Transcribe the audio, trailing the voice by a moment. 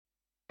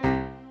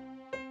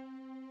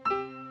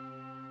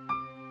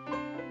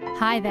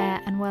Hi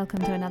there, and welcome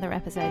to another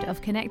episode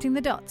of Connecting the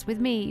Dots with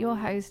me, your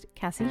host,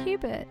 Cassie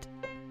Hubert.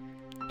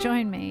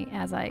 Join me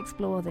as I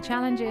explore the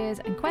challenges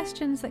and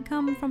questions that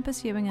come from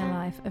pursuing a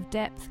life of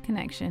depth,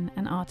 connection,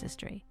 and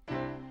artistry.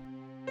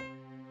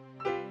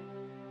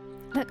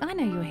 Look, I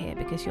know you're here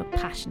because you're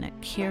passionate,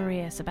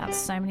 curious about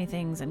so many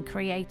things and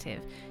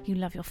creative. You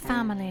love your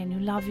family and you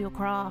love your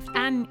craft,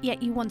 and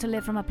yet you want to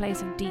live from a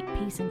place of deep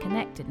peace and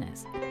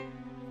connectedness.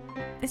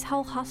 This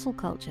whole hustle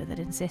culture that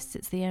insists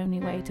it's the only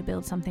way to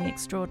build something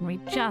extraordinary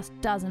just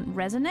doesn't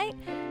resonate,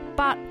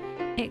 but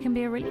it can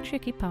be a really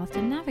tricky path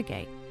to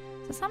navigate.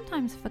 So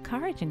sometimes for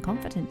courage and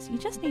confidence, you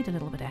just need a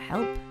little bit of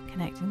help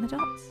connecting the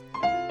dots.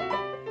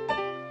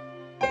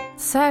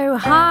 So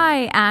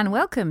hi and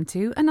welcome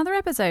to another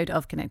episode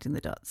of Connecting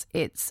the Dots.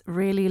 It's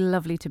really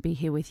lovely to be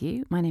here with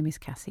you. My name is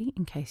Cassie,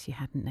 in case you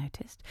hadn't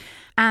noticed.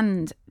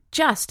 And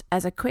just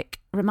as a quick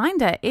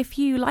reminder, if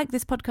you like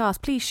this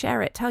podcast, please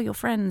share it, tell your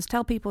friends,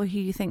 tell people who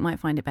you think might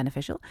find it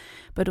beneficial,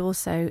 but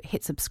also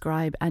hit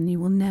subscribe and you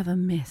will never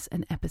miss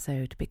an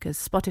episode because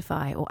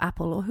Spotify or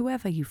Apple or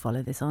whoever you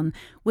follow this on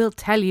will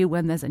tell you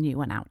when there's a new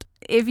one out.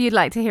 If you'd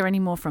like to hear any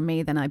more from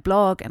me, then I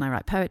blog and I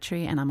write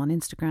poetry and I'm on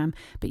Instagram,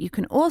 but you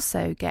can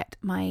also get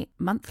my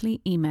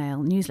monthly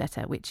email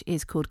newsletter, which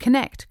is called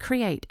Connect,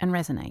 Create and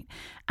Resonate.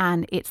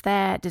 And it's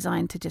there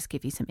designed to just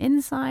give you some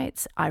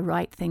insights. I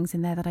write things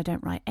in there that I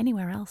don't write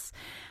anywhere else.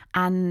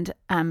 And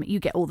you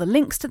get all the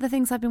links to the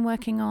things I've been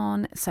working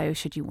on. So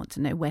should you want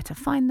to know where to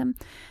find them,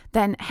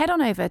 then head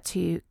on over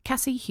to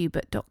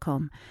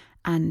cassiehubert.com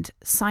and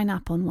sign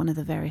up on one of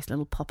the various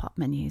little pop-up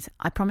menus.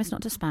 I promise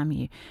not to spam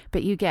you,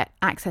 but you get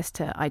access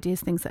to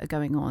ideas, things that are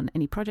going on,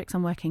 any projects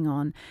I'm working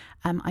on.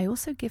 I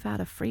also give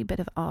out a free bit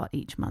of art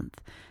each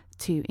month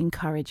to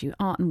encourage you,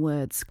 art and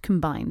words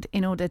combined,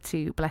 in order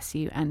to bless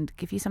you and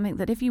give you something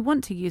that if you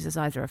want to use as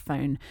either a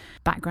phone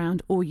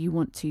background or you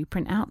want to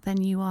print out,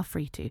 then you are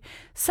free to.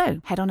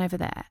 So head on over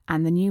there,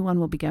 and the new one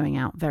will be going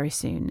out very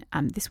soon,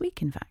 this week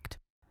in fact.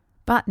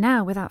 But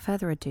now, without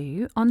further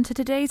ado, on to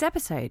today's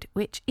episode,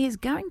 which is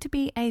going to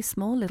be a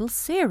small little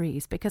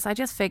series because I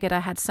just figured I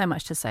had so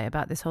much to say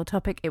about this whole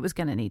topic, it was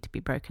going to need to be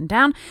broken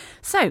down.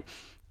 So,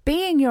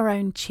 being your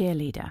own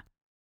cheerleader.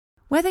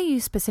 Whether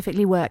you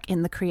specifically work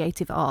in the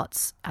creative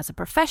arts as a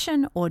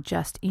profession or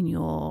just in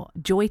your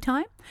joy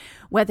time,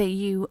 whether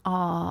you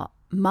are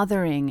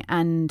mothering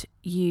and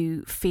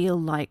you feel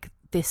like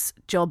this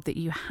job that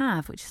you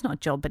have, which is not a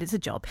job, but it's a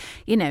job,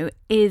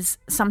 is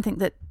something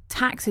that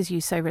taxes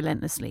you so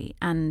relentlessly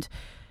and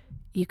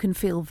you can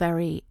feel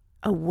very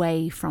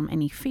away from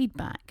any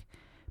feedback.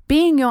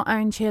 Being your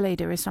own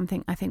cheerleader is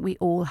something I think we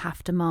all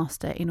have to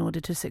master in order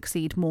to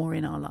succeed more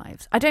in our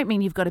lives. I don't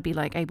mean you've got to be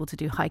able to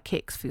do high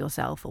kicks for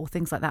yourself or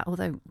things like that,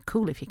 although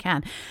cool if you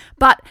can,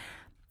 but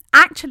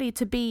actually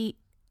to be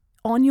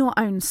on your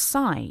own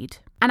side.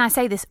 And I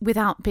say this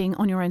without being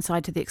on your own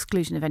side to the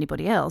exclusion of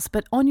anybody else,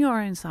 but on your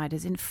own side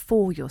as in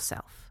for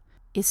yourself,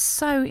 is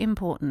so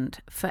important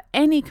for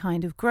any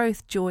kind of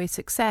growth, joy,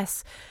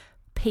 success,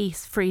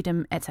 peace,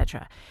 freedom,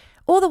 etc.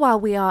 All the while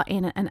we are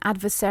in an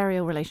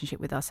adversarial relationship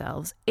with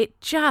ourselves,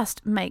 it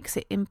just makes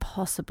it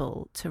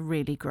impossible to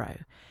really grow,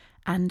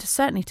 and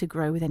certainly to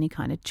grow with any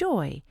kind of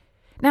joy.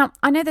 Now,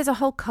 I know there's a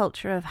whole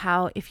culture of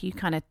how if you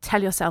kind of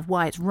tell yourself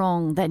why it's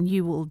wrong, then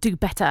you will do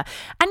better.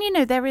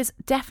 And there is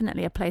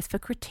definitely a place for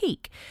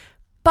critique,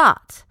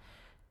 but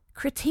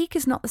critique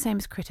is not the same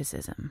as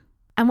criticism.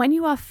 And when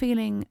you are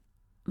feeling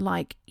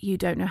like you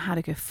don't know how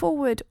to go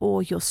forward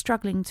or you're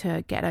struggling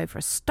to get over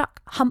a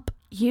stuck hump,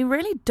 you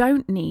really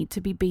don't need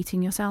to be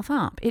beating yourself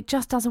up. It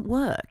just doesn't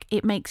work.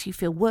 It makes you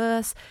feel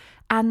worse.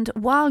 And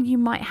while you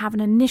might have an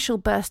initial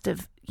burst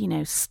of,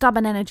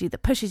 stubborn energy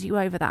that pushes you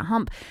over that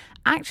hump,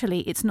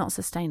 actually it's not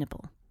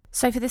sustainable.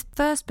 So for this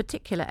first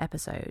particular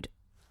episode,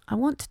 I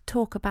want to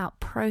talk about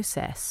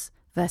process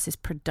versus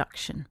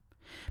production,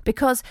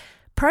 because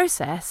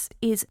process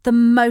is the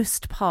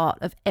most part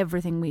of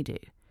everything we do.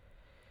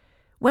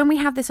 When we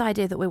have this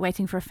idea that we're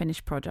waiting for a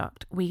finished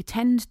product, we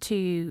tend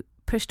to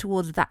push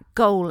towards that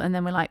goal and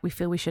then we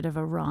feel we should have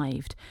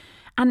arrived.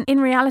 And in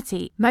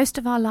reality, most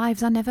of our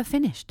lives are never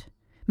finished.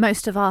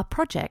 Most of our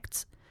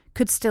projects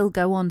could still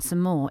go on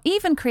some more.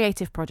 Even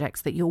creative projects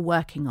that you're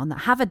working on that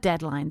have a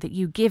deadline that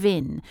you give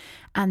in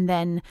and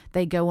then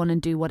they go on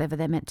and do whatever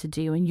they're meant to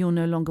do and you're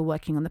no longer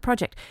working on the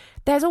project.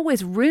 There's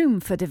always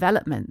room for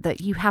development, that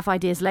you have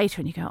ideas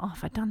later and you go, oh,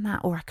 if I'd done that,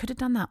 or I could have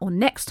done that, or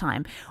next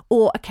time.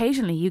 Or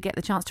occasionally you get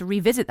the chance to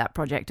revisit that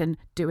project and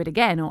do it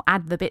again, or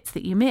add the bits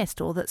that you missed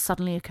or that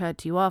suddenly occurred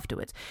to you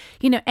afterwards.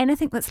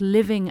 Anything that's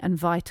living and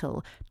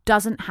vital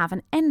doesn't have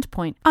an end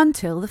point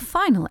until the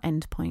final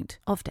end point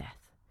of death.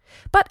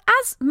 But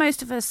as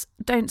most of us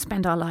don't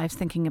spend our lives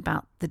thinking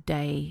about the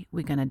day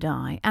we're going to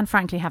die, and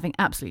frankly having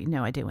absolutely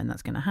no idea when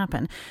that's going to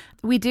happen,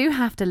 we do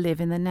have to live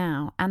in the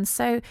now. And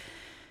so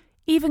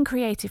even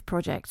creative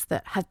projects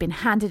that have been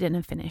handed in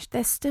and finished,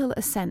 there's still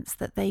a sense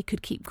that they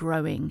could keep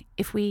growing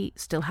if we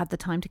still had the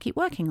time to keep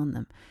working on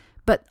them.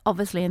 But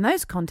obviously in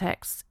those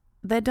contexts,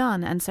 they're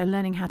done. And so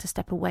learning how to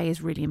step away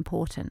is really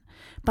important.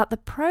 But the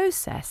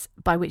process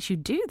by which you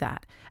do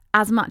that,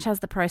 as much as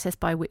the process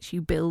by which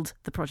you build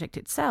the project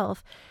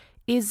itself,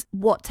 is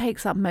what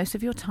takes up most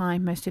of your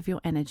time, most of your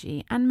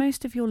energy, and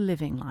most of your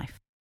living life.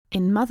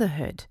 In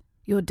motherhood,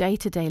 your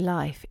day-to-day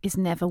life is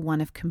never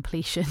one of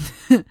completion.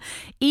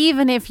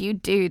 Even if you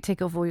do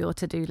tick off all your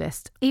to-do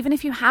list, even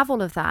if you have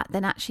all of that,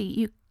 then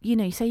actually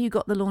you say you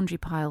got the laundry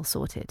pile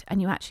sorted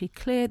and you actually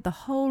cleared the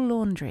whole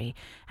laundry.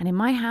 And in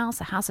my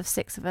house, a house of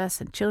 6 of us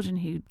and children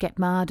who get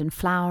mud and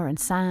flour and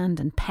sand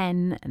and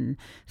pen and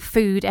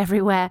food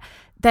everywhere,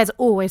 there's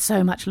always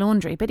so much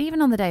laundry. But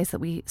even on the days that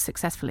we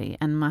successfully,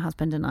 and my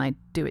husband and I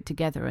do it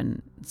together,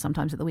 and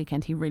sometimes at the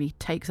weekend he really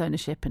takes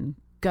ownership and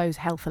goes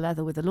hell for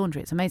leather with the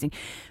laundry. It's amazing.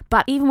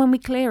 But even when we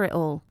clear it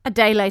all, a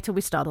day later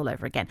we start all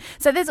over again.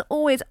 So there's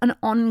always an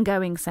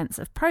ongoing sense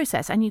of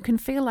process, and you can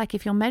feel like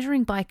if you're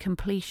measuring by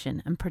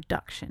completion and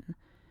production,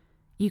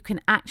 you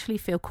can actually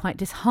feel quite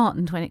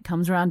disheartened when it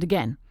comes around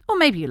again. Or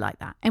maybe you like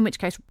that, in which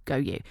case, go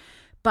you.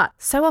 But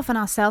so often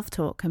our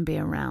self-talk can be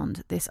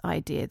around this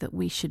idea that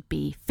we should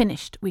be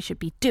finished, we should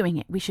be doing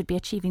it, we should be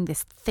achieving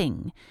this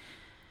thing.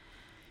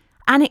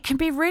 And it can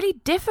be really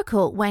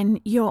difficult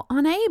when you're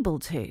unable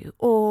to,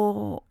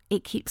 or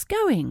it keeps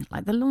going,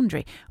 like the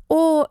laundry.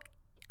 Or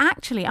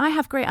actually, I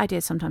have great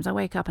ideas sometimes. I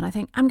wake up and I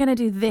think, I'm going to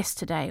do this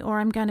today, or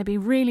I'm going to be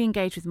really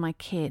engaged with my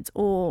kids,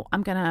 or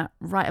I'm going to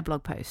write a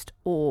blog post,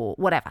 or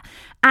whatever.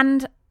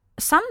 And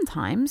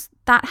sometimes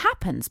that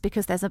happens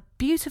because there's a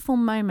beautiful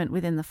moment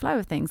within the flow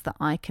of things that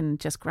I can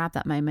just grab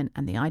that moment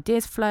and the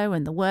ideas flow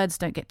and the words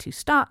don't get too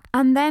stuck.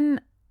 And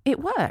then it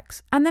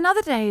works. And then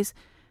other days,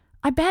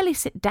 I barely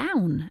sit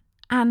down.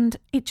 And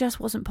it just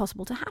wasn't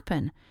possible to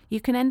happen.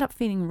 You can end up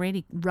feeling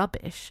really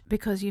rubbish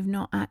because you've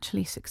not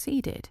actually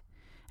succeeded.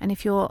 And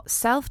if your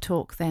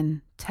self-talk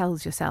then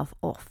tells yourself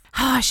off,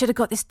 I should have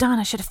got this done,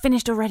 I should have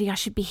finished already, I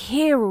should be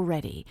here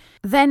already,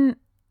 then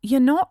you're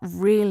not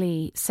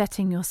really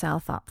setting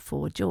yourself up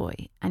for joy.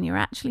 And you're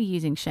actually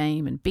using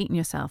shame and beating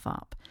yourself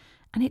up.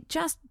 And it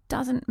just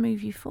doesn't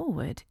move you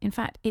forward. In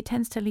fact, it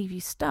tends to leave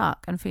you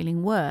stuck and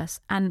feeling worse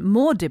and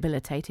more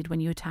debilitated when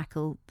you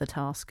tackle the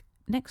task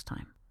next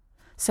time.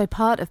 So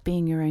part of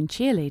being your own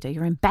cheerleader,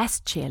 your own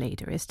best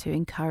cheerleader, is to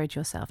encourage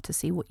yourself to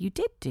see what you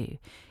did do,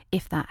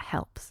 if that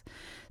helps.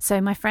 So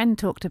my friend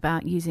talked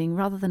about using,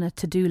 rather than a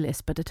to-do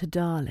list, but a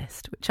to-da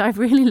list, which I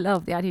really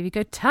love. The idea of you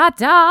go,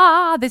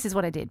 ta-da, this is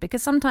what I did.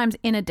 Because sometimes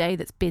in a day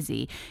that's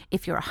busy,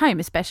 if you're at home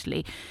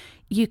especially,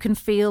 you can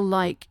feel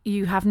like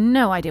you have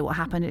no idea what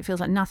happened. It feels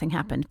like nothing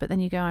happened. But then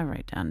you go, I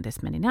wrote down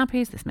this many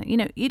nappies, this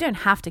many, you don't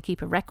have to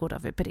keep a record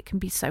of it, but it can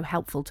be so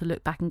helpful to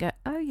look back and go,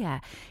 oh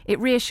yeah. It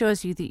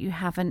reassures you that you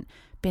haven't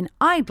been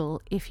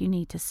idle if you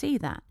need to see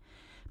that.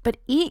 But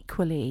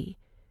equally,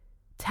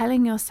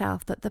 telling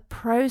yourself that the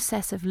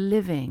process of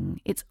living,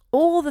 it's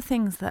all the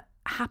things that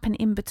happen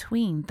in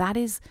between. That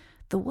is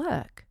the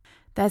work.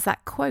 There's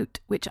that quote,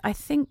 which I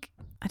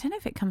don't know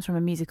if it comes from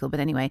a musical, but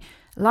anyway,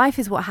 life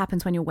is what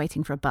happens when you're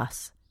waiting for a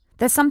bus.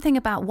 There's something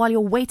about while you're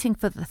waiting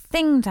for the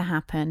thing to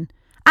happen,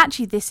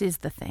 actually this is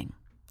the thing.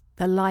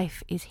 The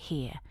life is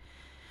here.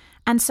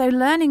 And so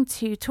learning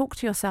to talk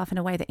to yourself in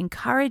a way that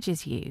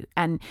encourages you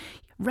and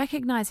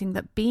recognizing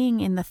that being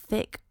in the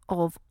thick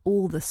of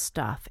all the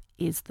stuff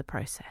is the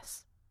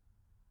process.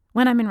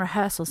 When I'm in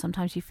rehearsal,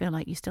 sometimes you feel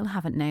like you still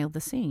haven't nailed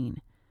the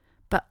scene.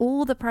 But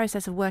all the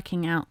process of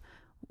working out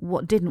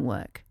what didn't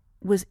work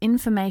was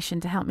information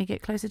to help me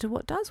get closer to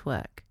what does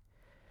work.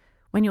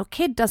 When your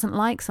kid doesn't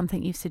like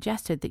something you've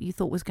suggested that you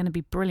thought was going to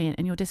be brilliant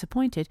and you're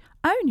disappointed,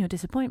 own your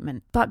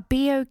disappointment, but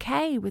be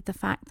okay with the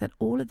fact that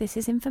all of this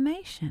is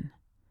information.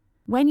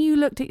 When you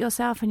looked at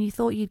yourself and you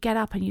thought you'd get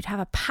up and you'd have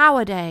a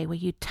power day where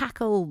you'd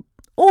tackle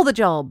all the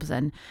jobs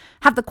and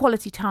have the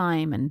quality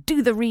time and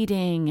do the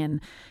reading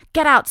and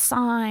get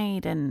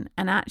outside and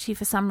actually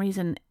for some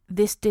reason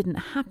this didn't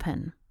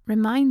happen,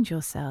 remind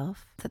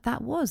yourself that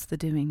that was the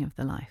doing of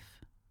the life.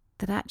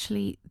 That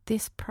actually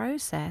this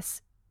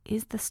process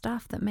is the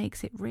stuff that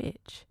makes it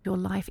rich. Your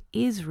life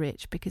is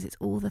rich because it's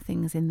all the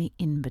things in the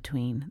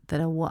in-between that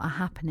are what are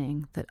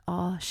happening, that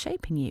are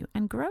shaping you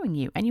and growing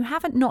you. And you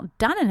haven't not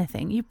done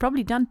anything. You've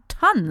probably done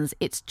tons.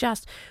 It's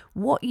just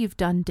what you've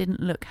done didn't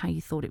look how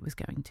you thought it was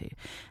going to.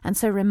 And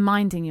so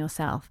reminding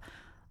yourself,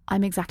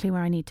 I'm exactly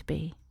where I need to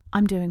be.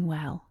 I'm doing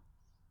well.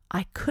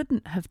 I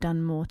couldn't have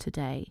done more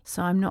today.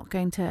 So I'm not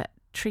going to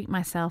treat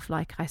myself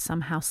like I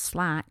somehow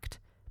slacked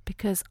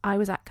because I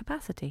was at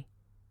capacity.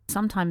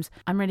 Sometimes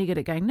I'm really good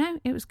at going, no,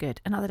 it was good.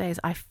 And other days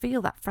I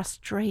feel that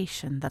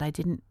frustration that I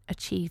didn't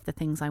achieve the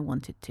things I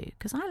wanted to.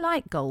 Because I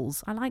like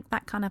goals. I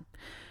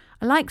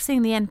like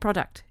seeing the end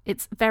product.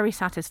 It's very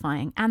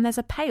satisfying. And there's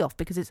a payoff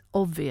because it's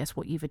obvious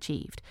what you've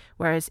achieved.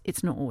 Whereas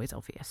it's not always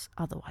obvious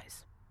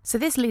otherwise. So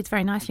this leads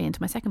very nicely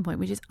into my second point,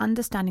 which is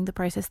understanding the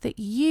process that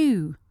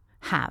you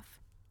have.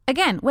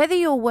 Again, whether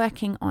you're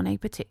working on a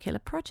particular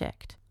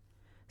project.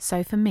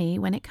 So for me,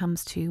 when it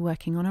comes to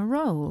working on a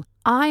role,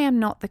 I am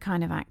not the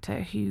kind of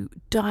actor who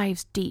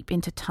dives deep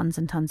into tons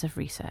and tons of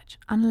research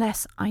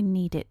unless I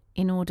need it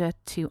in order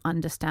to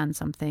understand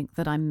something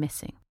that I'm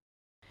missing.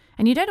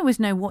 And you don't always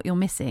know what you're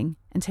missing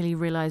until you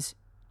realise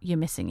you're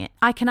missing it.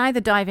 I can either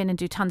dive in and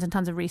do tons and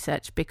tons of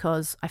research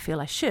because I feel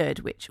I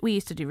should, which we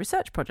used to do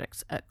research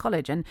projects at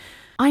college, and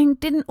I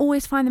didn't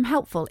always find them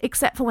helpful,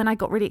 except for when I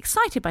got really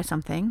excited by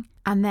something,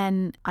 and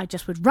then I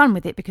just would run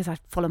with it because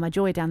I'd follow my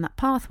joy down that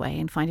pathway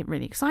and find it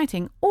really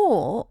exciting.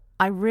 Or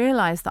I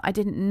realised that I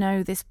didn't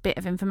know this bit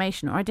of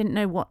information, or I didn't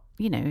know what,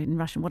 in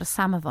Russian, what a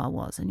samovar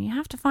was. And you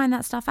have to find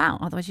that stuff out.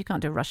 Otherwise you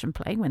can't do a Russian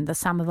play when the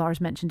samovar is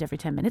mentioned every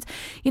 10 minutes.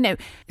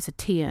 It's a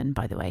tea urn,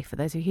 by the way, for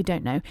those of you who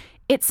don't know.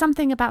 It's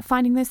something about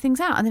finding those things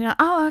out. And then you're like,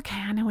 oh,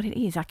 okay, I know what it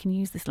is. I can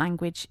use this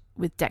language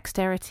with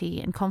dexterity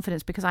and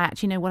confidence because I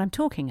actually know what I'm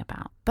talking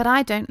about. But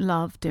I don't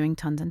love doing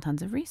tons and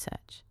tons of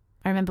research.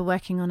 I remember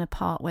working on a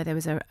part where there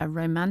was a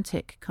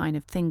romantic kind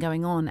of thing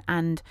going on,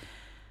 and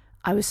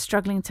I was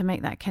struggling to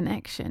make that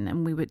connection,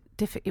 and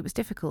it was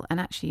difficult.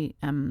 And actually,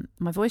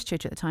 my voice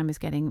tutor at the time was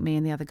getting me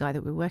and the other guy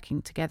that we were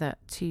working together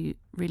to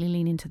really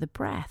lean into the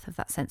breath of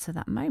that sense of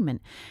that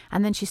moment.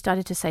 And then she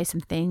started to say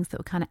some things that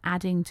were kind of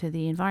adding to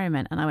the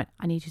environment. And I went,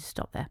 I need you to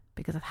stop there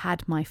because I've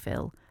had my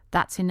fill.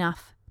 That's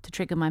enough to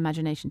trigger my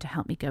imagination to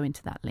help me go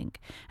into that link.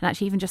 And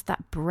actually, even just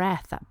that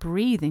breath, that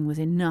breathing was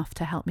enough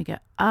to help me go,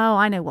 oh,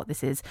 I know what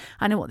this is.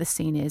 I know what this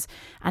scene is.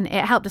 And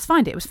it helped us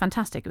find it. It was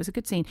fantastic. It was a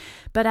good scene.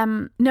 But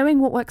knowing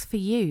what works for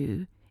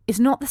you is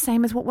not the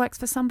same as what works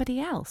for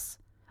somebody else.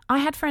 I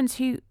had friends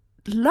who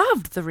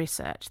loved the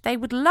research. They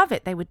would love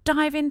it. They would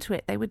dive into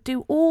it. They would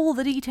do all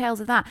the details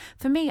of that.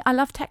 For me, I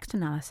love text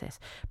analysis.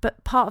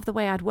 But part of the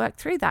way I'd work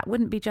through that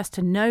wouldn't be just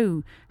to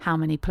know how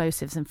many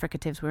plosives and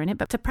fricatives were in it,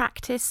 but to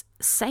practice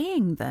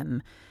saying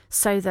them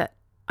so that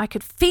I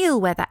could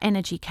feel where that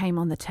energy came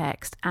on the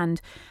text.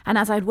 And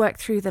as I'd work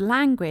through the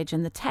language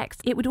and the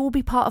text, it would all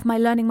be part of my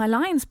learning my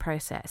lines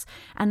process.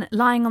 And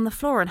lying on the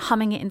floor and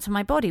humming it into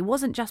my body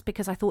wasn't just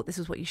because I thought this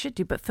is what you should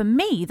do. But for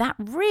me, that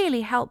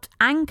really helped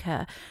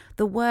anchor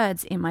the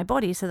words in my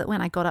body so that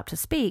when I got up to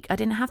speak, I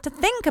didn't have to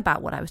think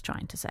about what I was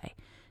trying to say.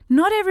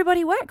 Not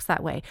everybody works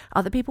that way.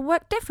 Other people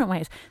work different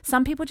ways.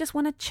 Some people just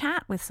want to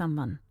chat with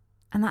someone,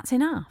 and that's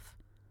enough.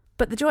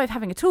 But the joy of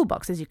having a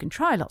toolbox is you can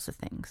try lots of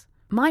things.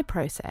 My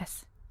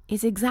process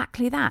is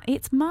exactly that.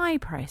 It's my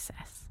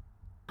process.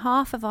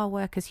 Half of our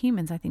work as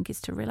humans, I think, is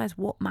to realise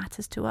what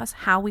matters to us,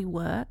 how we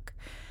work.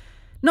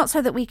 Not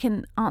so that we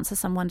can answer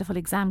some wonderful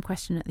exam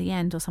question at the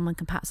end or someone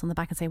can pat us on the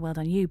back and say, well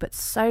done you, but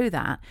so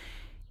that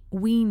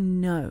we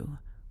know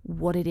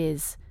what it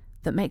is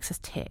that makes us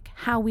tick,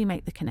 how we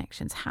make the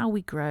connections, how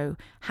we grow,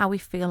 how we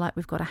feel like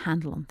we've got a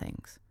handle on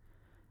things.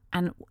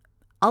 And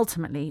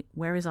ultimately,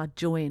 where is our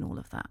joy in all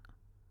of that?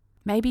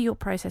 Maybe your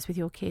process with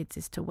your kids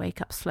is to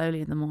wake up slowly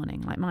in the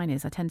morning, like mine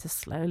is. I tend to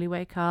slowly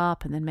wake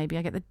up, and then maybe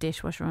I get the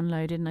dishwasher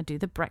unloaded and I do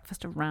the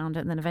breakfast around it,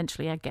 and then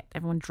eventually I get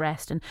everyone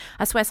dressed. And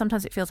I swear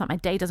sometimes it feels like my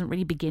day doesn't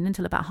really begin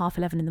until about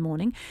 11:30 in the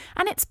morning.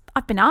 And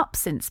I've been up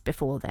since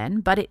before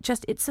then, but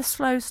it's a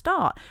slow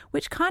start,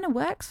 which kind of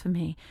works for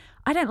me.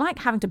 I don't like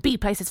having to be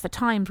places for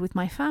times with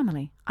my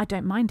family. I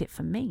don't mind it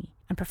for me.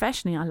 And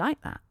professionally, I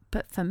like that.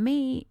 But for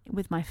me,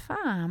 with my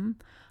fam,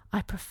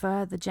 I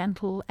prefer the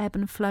gentle ebb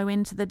and flow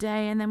into the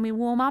day, and then we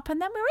warm up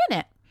and then we're in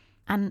it.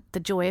 And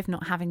the joy of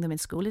not having them in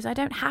school is I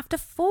don't have to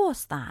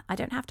force that. I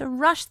don't have to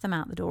rush them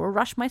out the door or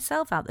rush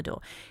myself out the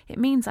door. It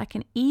means I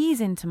can ease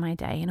into my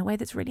day in a way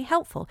that's really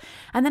helpful.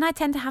 And then I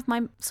tend to have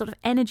my sort of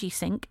energy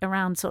sink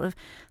around sort of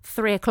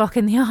 3:00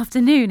 in the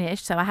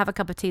afternoon-ish. So I have a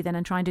cup of tea then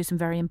and try and do some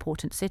very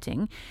important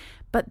sitting.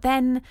 But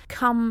then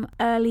come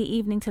early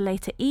evening to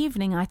later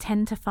evening, I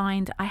tend to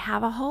find I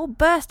have a whole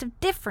burst of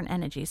different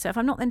energy. So if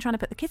I'm not then trying to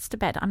put the kids to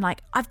bed, I'm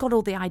like, I've got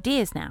all the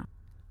ideas now.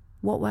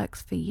 What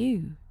works for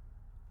you?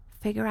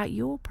 Figure out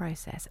your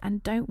process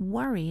and don't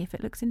worry if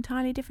it looks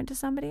entirely different to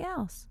somebody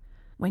else.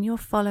 When you're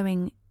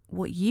following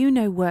what you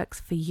know works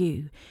for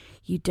you,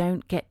 you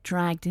don't get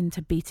dragged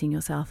into beating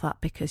yourself up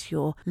because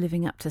you're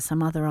living up to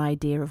some other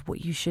idea of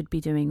what you should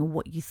be doing or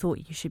what you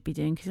thought you should be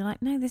doing, because you're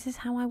like, no, this is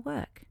how I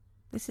work.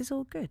 This is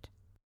all good.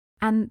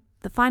 And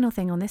the final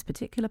thing on this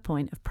particular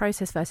point of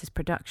process versus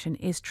production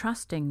is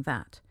trusting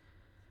that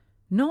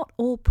not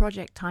all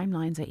project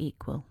timelines are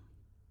equal.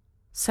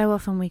 So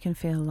often we can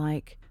feel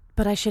like,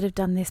 but I should have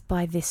done this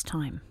by this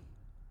time.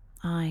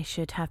 I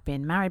should have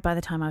been married by the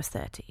time I was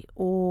 30,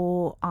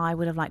 or I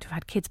would have liked to have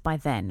had kids by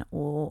then,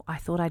 or I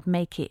thought I'd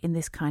make it in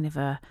this kind of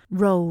a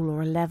role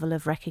or a level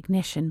of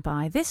recognition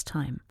by this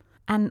time.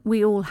 And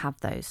we all have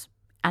those.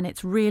 And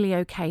it's really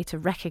okay to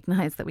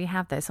recognize that we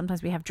have those.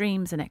 Sometimes we have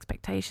dreams and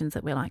expectations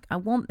that we're like, I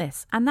want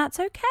this. And that's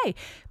okay.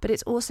 But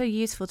it's also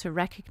useful to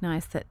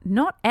recognize that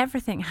not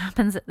everything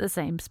happens at the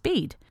same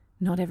speed.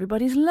 Not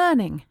everybody's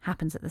learning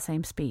happens at the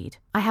same speed.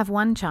 I have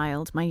one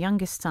child, my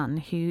youngest son,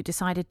 who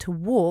decided to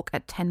walk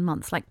at 10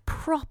 months, like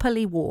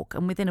properly walk.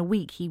 And within a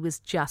week, he was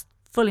just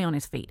fully on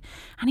his feet.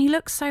 And he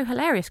looked so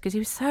hilarious because he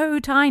was so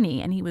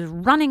tiny and he was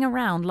running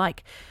around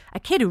like a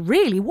kid who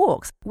really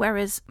walks.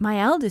 Whereas my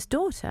eldest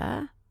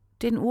daughter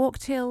didn't walk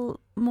till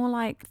more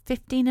like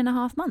 15 and a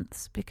half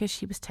months because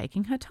she was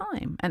taking her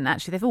time. And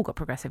actually, they've all got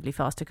progressively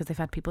faster because they've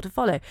had people to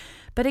follow.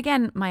 But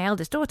again, my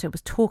eldest daughter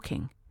was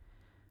talking,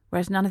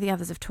 whereas none of the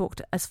others have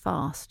talked as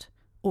fast.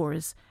 or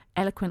as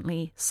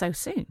eloquently so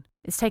soon.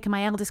 It's taken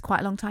my eldest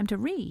quite a long time to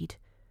read,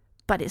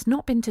 but it's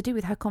not been to do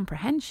with her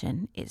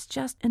comprehension. It's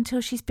just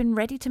until she's been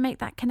ready to make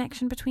that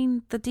connection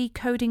between the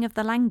decoding of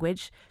the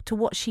language to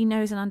what she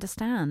knows and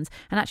understands.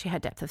 And actually her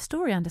depth of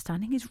story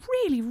understanding is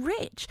really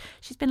rich.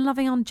 She's been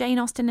loving on Jane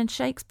Austen and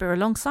Shakespeare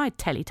alongside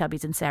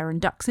Teletubbies and Sarah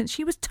and Duck since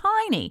she was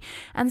tiny.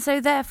 And so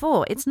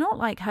therefore, it's not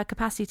like her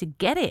capacity to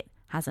get it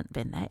hasn't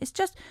been there. It's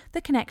just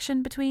the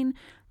connection between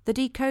the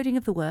decoding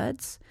of the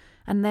words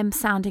and them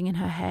sounding in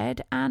her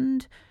head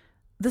and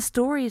the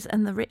stories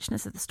and the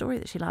richness of the story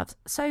that she loves.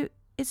 So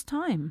it's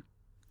time.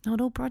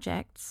 Not all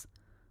projects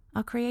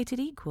are created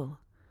equal.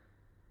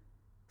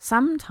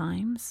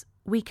 Sometimes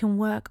we can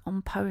work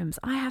on poems.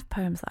 I have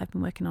poems that I've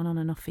been working on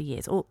and off for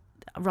years, or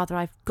rather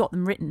I've got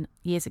them written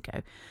years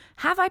ago.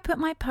 Have I put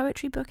my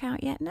poetry book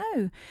out yet?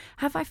 No.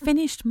 Have I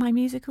finished my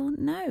musical?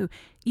 No.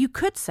 You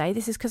could say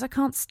this is because I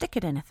can't stick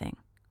at anything.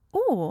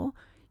 Or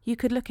you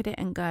could look at it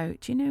and go,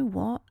 do you know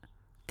what?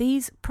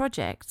 These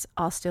projects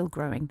are still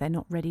growing. They're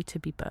not ready to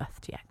be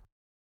birthed yet.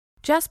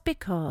 Just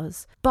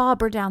because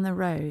Barbara down the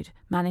road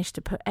managed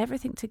to put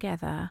everything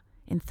together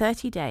in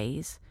 30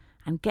 days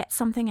and get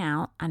something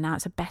out and now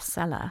it's a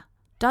bestseller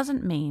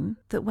doesn't mean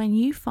that when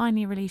you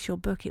finally release your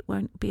book it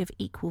won't be of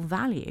equal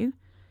value.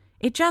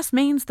 It just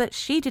means that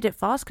she did it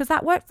fast because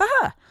that worked for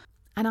her.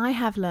 And I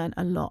have learned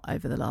a lot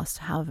over the last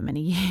however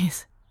many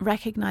years,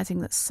 recognizing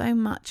that so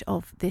much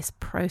of this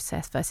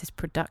process versus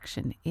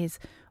production is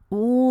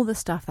all the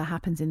stuff that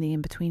happens in the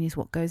in-between is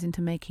what goes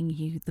into making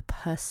you the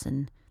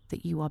person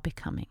that you are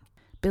becoming.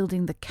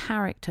 Building the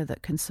character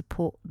that can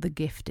support the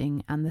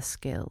gifting and the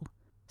skill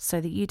so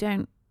that you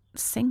don't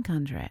sink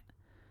under it.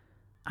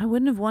 I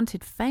wouldn't have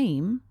wanted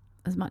fame,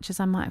 as much as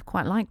I might have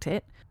quite liked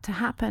it, to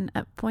happen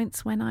at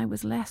points when I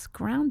was less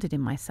grounded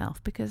in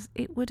myself because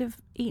it would have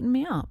eaten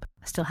me up.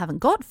 I still haven't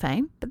got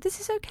fame, but this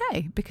is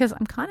okay because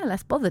I'm kind of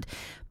less bothered.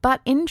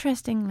 But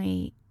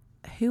interestingly,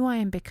 who I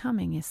am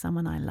becoming is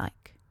someone I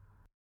like.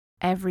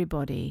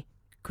 Everybody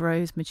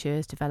grows,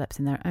 matures, develops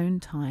in their own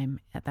time,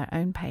 at their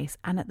own pace,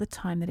 and at the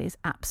time that is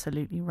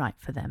absolutely right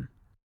for them.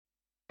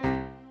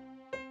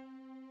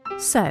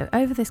 So,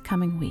 over this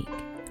coming week,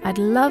 I'd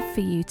love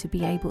for you to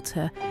be able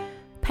to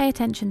pay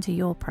attention to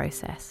your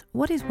process.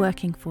 What is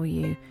working for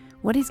you?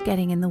 What is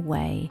getting in the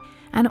way?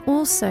 And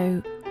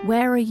also,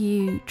 where are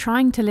you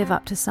trying to live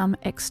up to some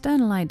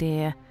external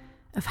idea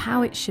of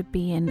how it should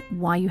be and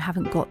why you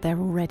haven't got there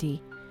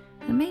already?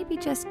 And maybe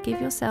just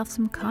give yourself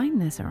some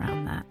kindness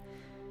around that.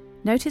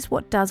 Notice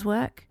what does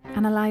work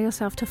and allow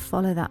yourself to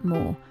follow that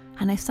more.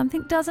 And if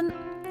something doesn't,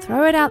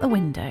 throw it out the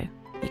window.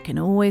 You can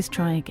always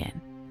try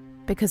again.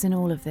 Because in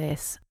all of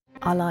this,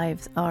 our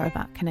lives are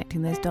about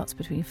connecting those dots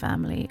between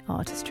family,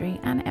 artistry,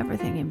 and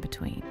everything in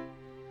between.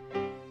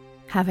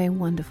 Have a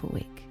wonderful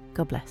week.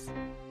 God bless.